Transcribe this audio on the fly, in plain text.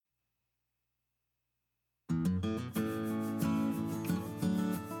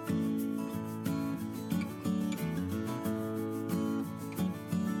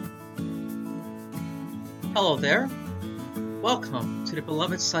Hello there. Welcome to the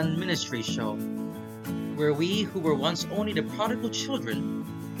Beloved Son Ministry Show, where we who were once only the prodigal children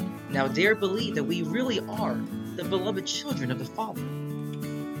now dare believe that we really are the beloved children of the Father.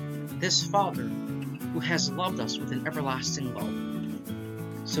 This Father who has loved us with an everlasting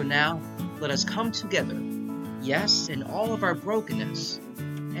love. So now let us come together, yes, in all of our brokenness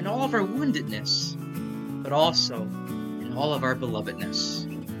and all of our woundedness, but also in all of our belovedness,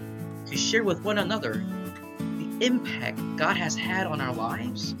 to share with one another the impact God has had on our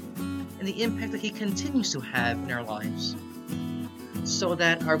lives and the impact that He continues to have in our lives, so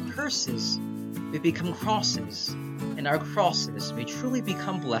that our curses may become crosses and our crosses may truly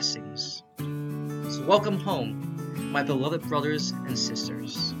become blessings. So welcome home, my beloved brothers and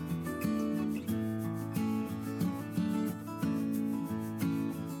sisters.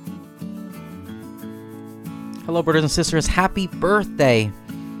 Hello, brothers and sisters. Happy birthday.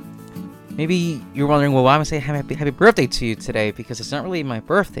 Maybe you're wondering, well, why am I saying happy birthday to you today? Because it's not really my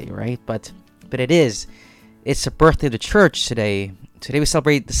birthday, right? But it is. It's the birthday of the church today. Today we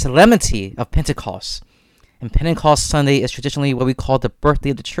celebrate the solemnity of Pentecost. And Pentecost Sunday is traditionally what we call the birthday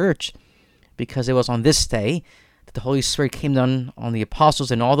of the church, because it was on this day that the Holy Spirit came down on the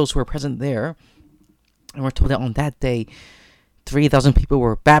apostles and all those who were present there. And we're told that on that day, 3,000 people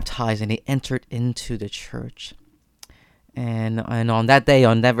were baptized and they entered into the church. And on that day,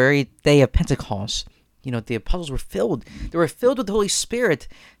 on that very day of Pentecost, the apostles were filled. They were filled with the Holy Spirit,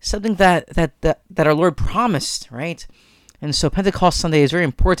 something that our Lord promised, right? And so Pentecost Sunday is very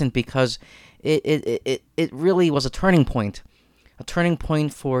important because it really was a turning point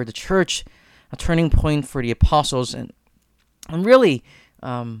for the church, a turning point for the apostles, and really,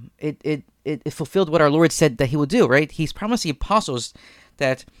 it fulfilled what our Lord said that He would do, right? He's promised the apostles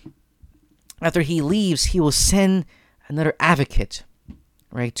that after He leaves, He will send another advocate,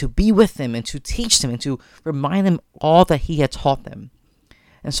 right, to be with them and to teach them and to remind them all that He had taught them.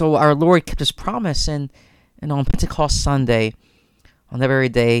 And so our Lord kept His promise, and on Pentecost Sunday, on that very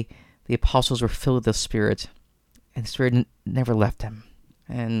day, the apostles were filled with the Spirit, and the Spirit never left them.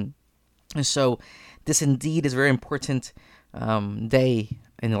 And so this indeed is a very important day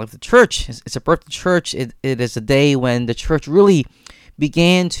in the life of the church. It's a birth of the church. It is a day when the church really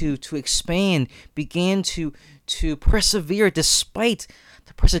began to expand, began to persevere despite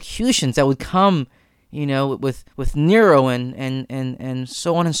the persecutions that would come, with Nero and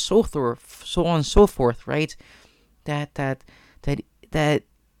so on and so forth, right? That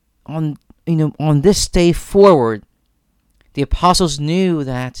on this day forward, the apostles knew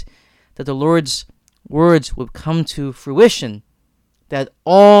that the Lord's words would come to fruition, that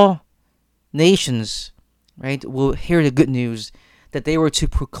all nations, right, will hear the good news, that they were to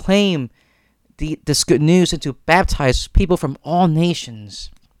proclaim this good news and to baptize people from all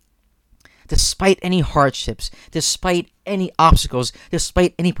nations, despite any hardships, despite any obstacles,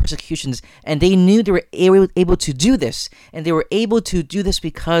 despite any persecutions. And they knew they were able to do this, and they were able to do this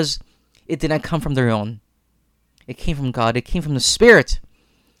because it did not come from their own. It came from God. It came from the Spirit.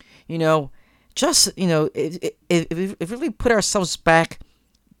 If we put ourselves back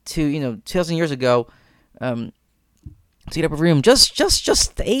to 2,000 years ago, to the upper room,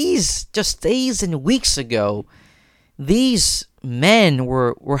 just days and weeks ago, these men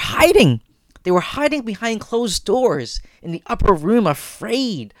were hiding. They were hiding behind closed doors in the upper room,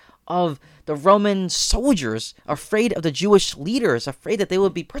 afraid of the Roman soldiers, afraid of the Jewish leaders, afraid that they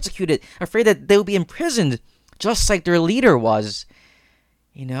would be persecuted, afraid that they would be imprisoned, just like their leader was.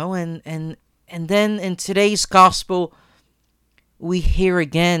 And then in today's gospel, we hear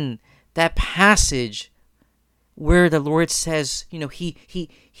again that passage where the Lord says,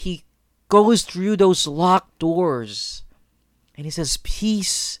 he goes through those locked doors and He says,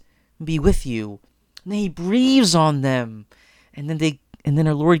 "Peace be with you." And then He breathes on them, and then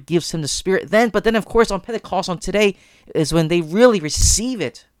our Lord gives them the Spirit. But then of course on Pentecost, on today, is when they really receive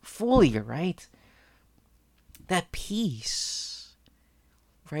it fully, right? That peace,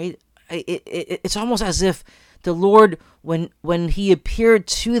 right? It's almost as if the Lord, when He appeared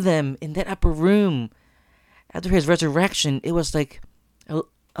to them in that upper room after His resurrection, it was like a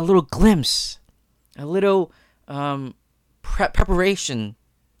little glimpse, a little preparation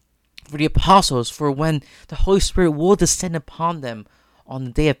for the apostles for when the Holy Spirit will descend upon them on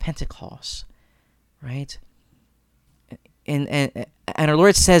the day of Pentecost, right? And our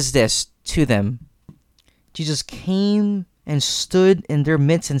Lord says this to them. Jesus came and stood in their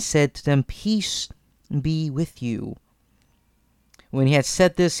midst and said to them, "Peace be with you." When He had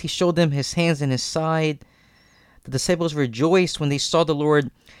said this, He showed them His hands and His side. The disciples rejoiced when they saw the Lord.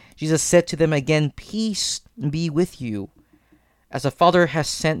 Jesus said to them again, "Peace be with you. As the Father has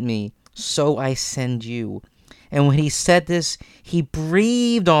sent me, so I send you. And when he said this, he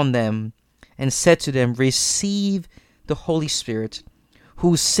breathed on them and said to them, receive the Holy Spirit.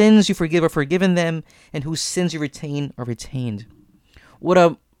 Whose sins you forgive are forgiven them, and whose sins you retain are retained. What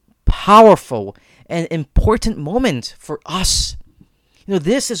a powerful and important moment for us.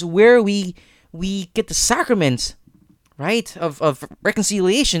 This is where we get the sacrament, right, of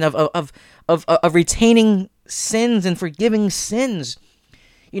reconciliation, of retaining sins and forgiving sins.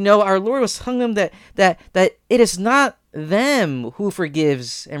 Our Lord was telling them that it is not them who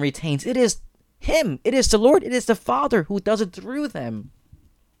forgives and retains. It is Him. It is the Lord. It is the Father who does it through them.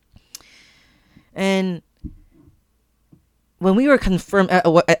 And when we are confirmed, at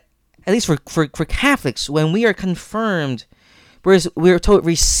least for Catholics, when we are confirmed, whereas we are told,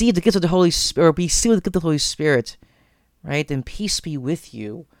 receive the gift of the Holy Spirit, or be sealed with the gift of the Holy Spirit, right? And peace be with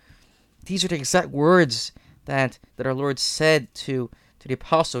you. These are the exact words that our Lord said to the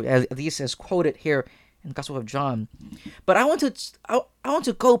apostle, at least as quoted here in the Gospel of John. But I want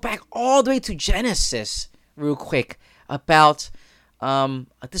to go back all the way to Genesis real quick about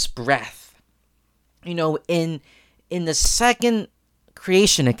this breath. In the second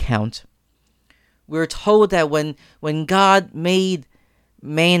creation account, we're told that when God made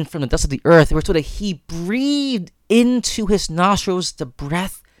man from the dust of the earth, we're told that He breathed into his nostrils the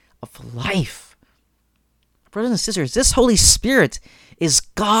breath of life. Brothers and sisters, this Holy Spirit is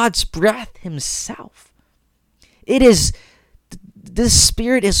God's breath Himself. This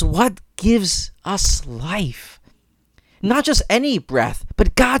Spirit is what gives us life. Not just any breath,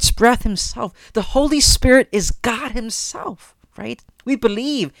 but God's breath Himself. The Holy Spirit is God Himself, right? We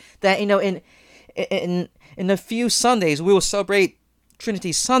believe that, in a few Sundays, we will celebrate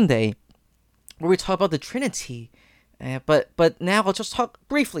Trinity Sunday, where we talk about the Trinity. But now I'll just talk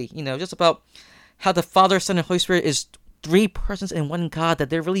briefly, just about how the Father, Son, and Holy Spirit is three persons in one God,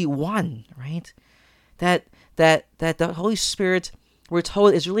 that they're really one, right? That the Holy Spirit, we're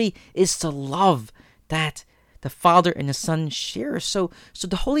told, is the love that the Father and the Son share. So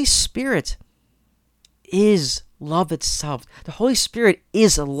the Holy Spirit is love itself. The Holy Spirit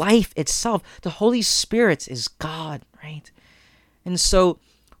is life itself. The Holy Spirit is God, right? And so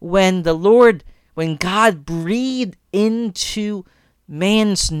when God breathed into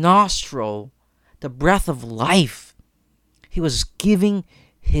man's nostril the breath of life, He was giving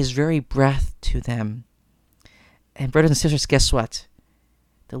His very breath to them. And brothers and sisters, guess what?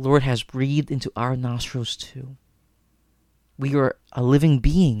 The Lord has breathed into our nostrils too. We are a living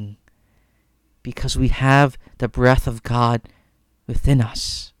being because we have the breath of God within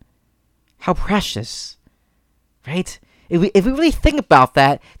us. How precious, right? If we really think about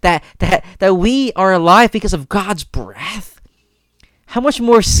that we are alive because of God's breath, how much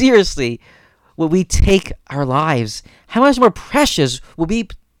more seriously will we take our lives? How much more precious will we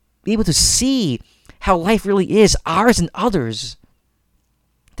be able to see how life really is, ours and others?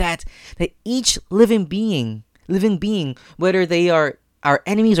 That each living being, whether they are our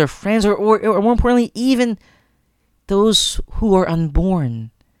enemies or friends, or more importantly, even those who are unborn,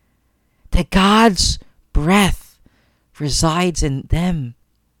 that God's breath resides in them,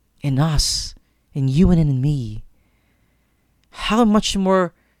 in us, in you and in me. How much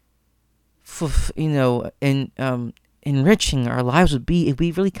more, enriching our lives would be if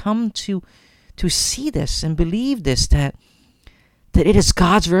we really come to see this and believe this, that it is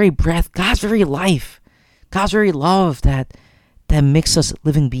God's very breath, God's very life, God's very love that makes us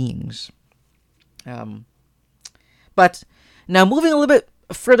living beings. But now moving a little bit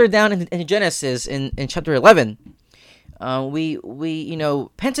further down in Genesis, in chapter 11, we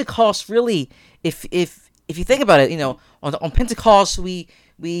Pentecost really, if you think about it, on Pentecost we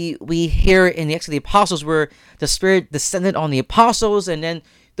hear in the Acts of the Apostles where the Spirit descended on the apostles, and then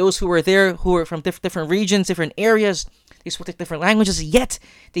those who were there, who were from different regions, different areas, they spoke different languages, yet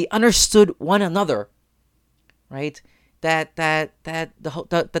they understood one another, right? That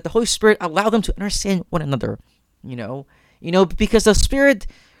the Holy Spirit allowed them to understand one another, because the Spirit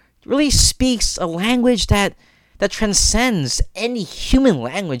really speaks a language that transcends any human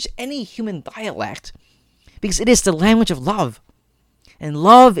language, any human dialect, because it is the language of love, and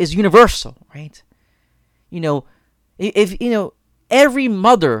love is universal, right? If every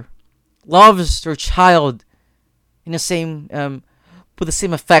mother loves their child in the same with the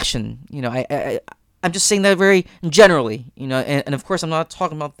same affection. I'm just saying that very generally, and of course I'm not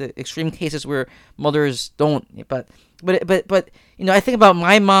talking about the extreme cases where mothers don't, but I think about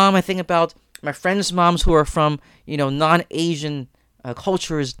my mom, I think about my friends' moms who are from non-Asian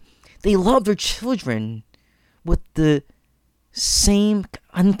cultures. They love their children with the same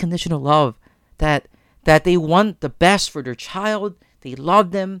unconditional love that they want the best for their child. They love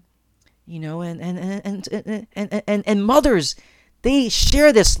them, And mothers, they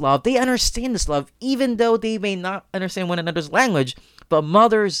share this love. They understand this love, even though they may not understand one another's language. But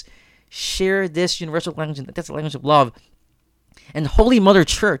mothers share this universal language, and that's the language of love. And Holy Mother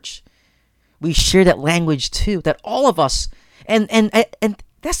Church, we share that language too. That all of us, and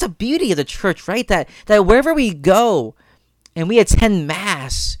that's the beauty of the church, right? That wherever we go, and we attend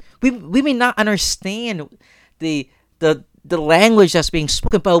Mass, we may not understand the language that's being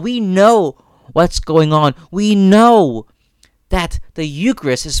spoken, but we know what's going on. We know that the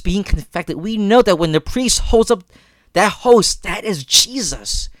Eucharist is being confected. We know that when the priest holds up that host, that is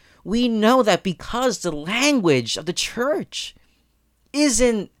Jesus. We know that because the language of the church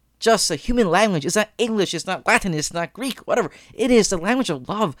isn't just a human language. It's not English, it's not Latin, it's not Greek, whatever. It is the language of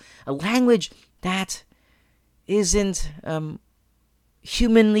love, a language that isn't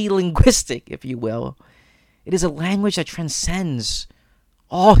humanly linguistic, if you will. It is a language that transcends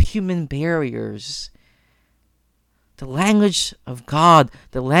all human barriers. The language of God,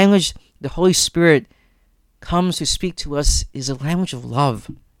 the language the Holy Spirit comes to speak to us, is a language of love.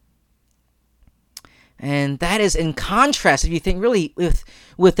 And that is in contrast, if you think really,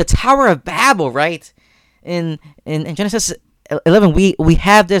 with the Tower of Babel, right? In Genesis 11, we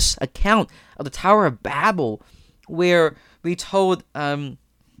have this account of the Tower of Babel, where we told,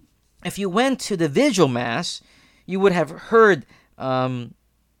 if you went to the Vigil Mass, you would have heard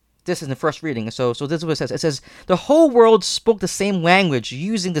this in the first reading. So this is what it says. It says, the whole world spoke the same language,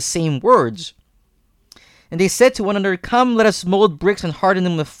 using the same words. And they said to one another, come, let us mold bricks and harden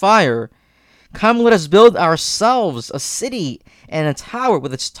them with fire. Come, let us build ourselves a city and a tower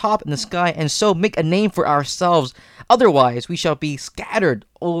with its top in the sky, and so make a name for ourselves. Otherwise, we shall be scattered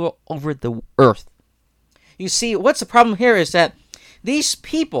all over the earth. You see, what's the problem here is that these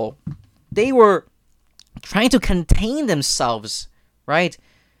people, they were trying to contain themselves, right?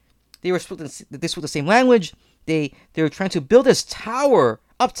 They spoke the same language. They were trying to build this tower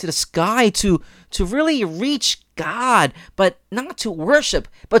up to the sky to really reach God, but not to worship,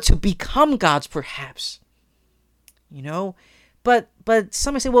 but to become gods, perhaps. But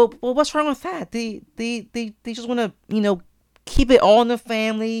some may say, well, what's wrong with that? They just want to keep it all in the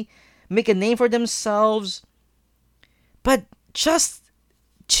family, make a name for themselves. But just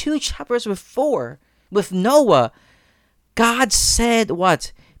 2 chapters before, with Noah, God said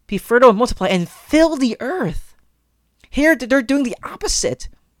what? Be fertile and multiply and fill the earth. Here, they're doing the opposite.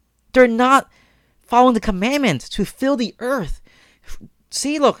 They're not following the commandment to fill the earth.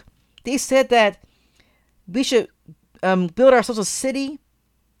 See, look, they said that we should build ourselves a city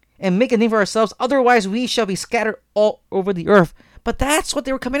and make a name for ourselves. Otherwise, we shall be scattered all over the earth. But that's what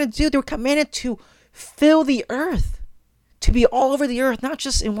they were commanded to do. They were commanded to fill the earth, to be all over the earth, not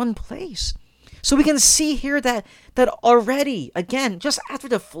just in one place. So we can see here that already, again, just after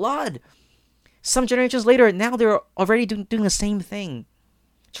the flood, some generations later, now they're already doing the same thing,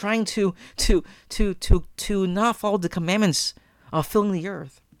 trying to not follow the commandments of filling the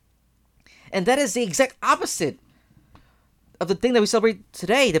earth. And that is the exact opposite of the thing that we celebrate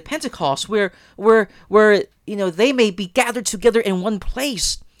today, the Pentecost, where they may be gathered together in one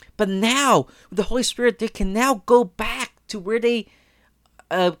place, but now with the Holy Spirit, they can now go back to where they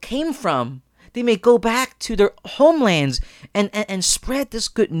came from. They may go back to their homelands and spread this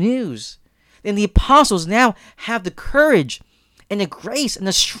good news. And the apostles now have the courage and the grace and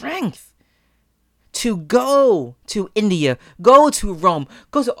the strength to go to India, go to Rome,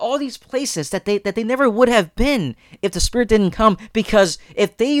 go to all these places that they never would have been if the Spirit didn't come. Because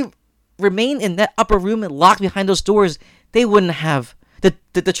if they remained in that upper room and locked behind those doors, they wouldn't have.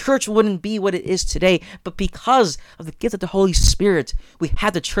 The church wouldn't be what it is today. But because of the gift of the Holy Spirit, we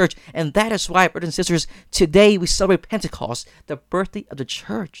have the church. And that is why, brothers and sisters, today we celebrate Pentecost, the birthday of the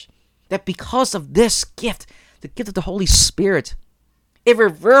church. That because of this gift, the gift of the Holy Spirit, it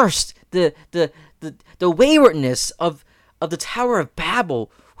reversed the waywardness of the Tower of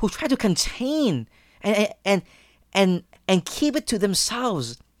Babel, who tried to contain and keep it to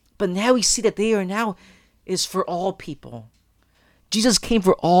themselves. But now we see that they are now is for all people. Jesus came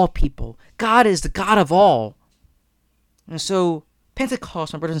for all people. God is the God of all. And so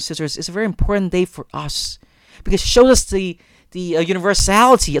Pentecost, my brothers and sisters, is a very important day for us because it shows us the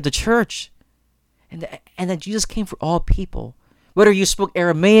universality of the church, and that Jesus came for all people. Whether you spoke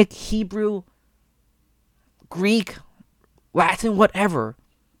Aramaic, Hebrew, Greek, Latin, whatever,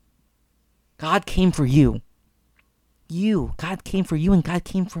 God came for you. God came for you, and God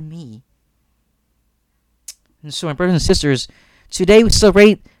came for me. And so, my brothers and sisters, today we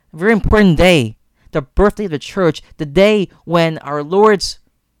celebrate a very important day, the birthday of the church, the day when our Lord's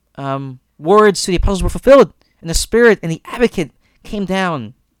words to the apostles were fulfilled, and the Spirit and the Advocate came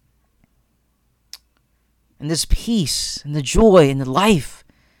down. and this peace and the joy and the life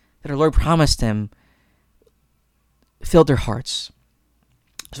that our Lord promised him filled their hearts.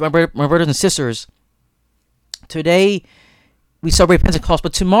 So my brothers and sisters, today we celebrate Pentecost,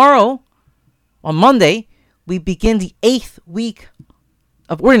 but tomorrow, on Monday, we begin the 8th week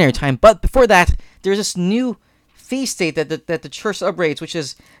of Ordinary Time. But before that, there's this new feast day that the church celebrates, which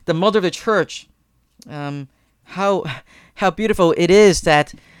is the Mother of the Church. How beautiful it is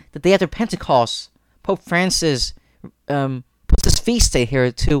that the day after Pentecost, Pope Francis puts this feast day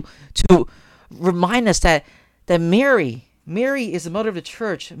here to remind us that Mary is the Mother of the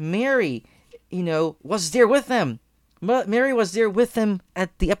Church. Mary, was there with them. Mary was there with them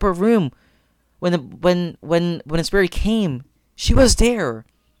at the upper room when the Spirit came. She was there,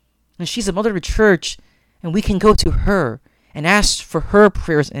 and she's the Mother of the Church, and we can go to her and ask for her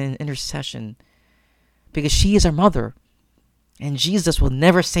prayers and intercession, because she is our mother, and Jesus will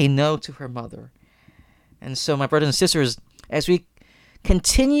never say no to her mother. And so, my brothers and sisters, as we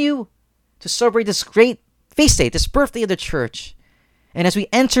continue to celebrate this great feast day, this birthday of the church, and as we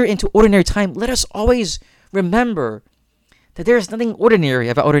enter into Ordinary Time, let us always remember that there is nothing ordinary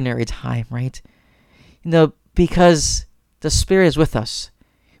about Ordinary Time, right? Because the Spirit is with us.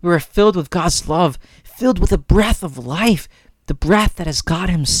 We are filled with God's love, filled with the breath of life, the breath that is God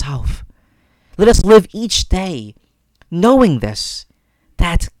Himself. Let us live each day knowing this,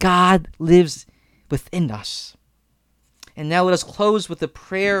 that God lives within us. And now let us close with the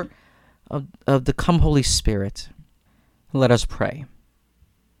prayer of the Come Holy Spirit. Let us pray.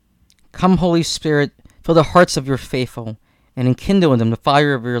 Come, Holy Spirit, fill the hearts of your faithful, and enkindle in them the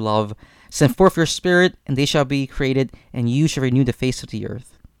fire of your love. Send forth your Spirit, and they shall be created, and you shall renew the face of the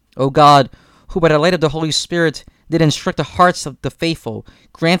earth. O God, who by the light of the Holy Spirit did instruct the hearts of the faithful,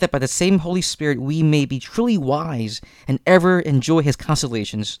 grant that by the same Holy Spirit we may be truly wise and ever enjoy His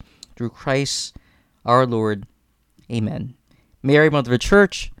consolations. Through Christ our Lord. Amen. Mary, Mother of the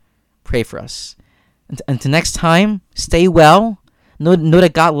Church, pray for us. Until next time, stay well. Know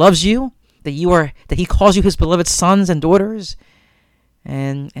that God loves you, that He calls you His beloved sons and daughters,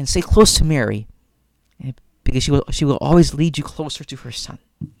 and stay close to Mary, because she will always lead you closer to her Son.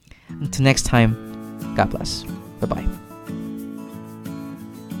 Until next time, God bless. Bye-bye.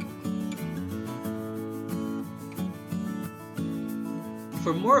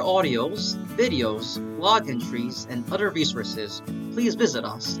 For more audios, videos, blog entries, and other resources, please visit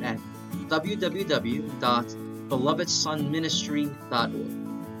us at www.belovedsonministry.org.